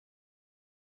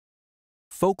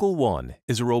Focal One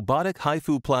is a robotic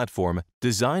HIFU platform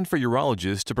designed for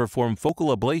urologists to perform focal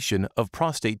ablation of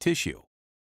prostate tissue.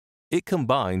 It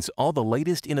combines all the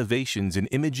latest innovations in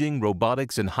imaging,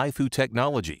 robotics, and HIFU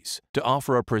technologies to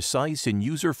offer a precise and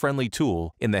user-friendly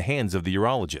tool in the hands of the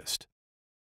urologist.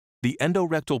 The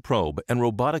endorectal probe and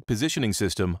robotic positioning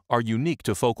system are unique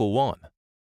to Focal One.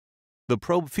 The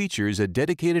probe features a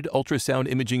dedicated ultrasound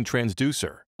imaging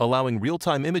transducer, allowing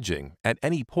real-time imaging at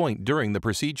any point during the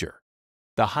procedure.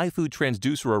 The HIFU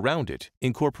transducer around it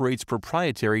incorporates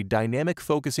proprietary dynamic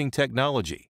focusing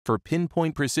technology for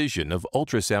pinpoint precision of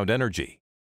ultrasound energy.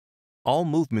 All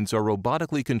movements are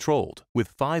robotically controlled with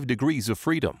 5 degrees of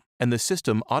freedom, and the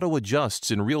system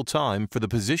auto-adjusts in real time for the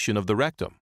position of the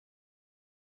rectum.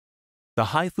 The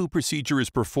HIFU procedure is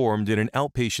performed in an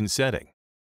outpatient setting.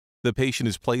 The patient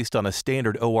is placed on a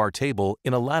standard OR table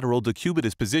in a lateral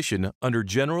decubitus position under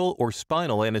general or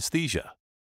spinal anesthesia.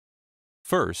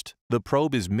 First, the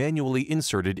probe is manually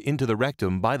inserted into the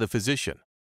rectum by the physician.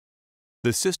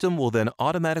 The system will then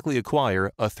automatically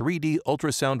acquire a 3D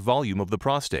ultrasound volume of the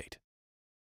prostate.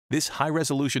 This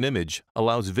high-resolution image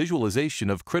allows visualization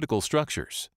of critical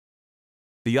structures.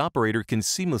 The operator can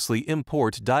seamlessly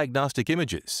import diagnostic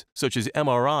images, such as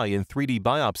MRI and 3D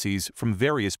biopsies from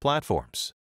various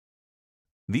platforms.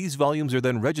 These volumes are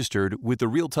then registered with the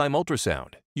real-time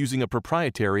ultrasound using a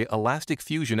proprietary elastic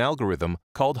fusion algorithm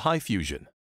called HIFusion.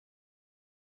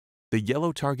 The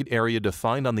yellow target area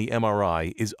defined on the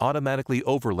MRI is automatically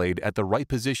overlaid at the right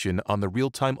position on the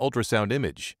real-time ultrasound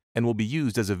image and will be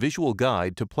used as a visual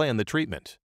guide to plan the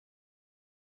treatment.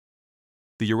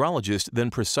 The urologist then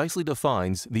precisely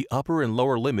defines the upper and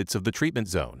lower limits of the treatment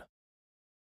zone.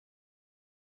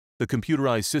 The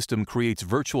computerized system creates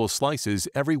virtual slices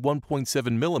every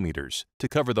 1.7 millimeters to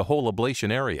cover the whole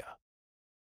ablation area.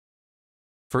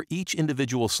 For each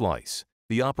individual slice,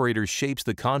 the operator shapes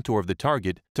the contour of the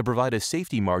target to provide a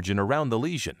safety margin around the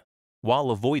lesion, while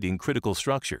avoiding critical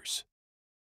structures.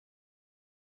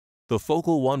 The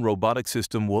Focal One robotic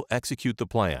system will execute the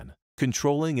plan,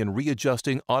 controlling and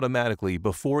readjusting automatically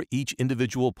before each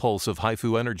individual pulse of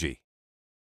HIFU energy.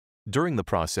 During the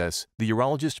process, the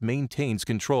urologist maintains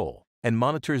control and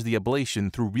monitors the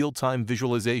ablation through real-time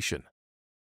visualization.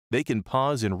 They can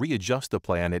pause and readjust the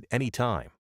plan at any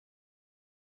time.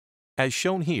 As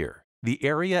shown here, the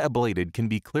area ablated can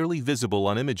be clearly visible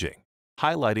on imaging,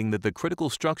 highlighting that the critical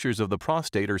structures of the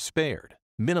prostate are spared,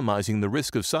 minimizing the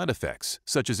risk of side effects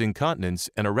such as incontinence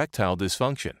and erectile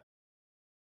dysfunction.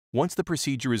 Once the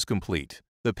procedure is complete,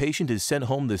 the patient is sent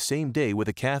home the same day with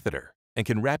a catheter and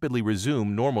can rapidly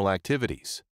resume normal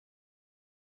activities.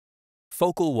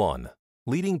 Focal One,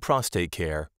 leading prostate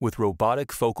care with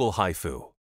robotic focal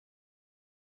HIFU.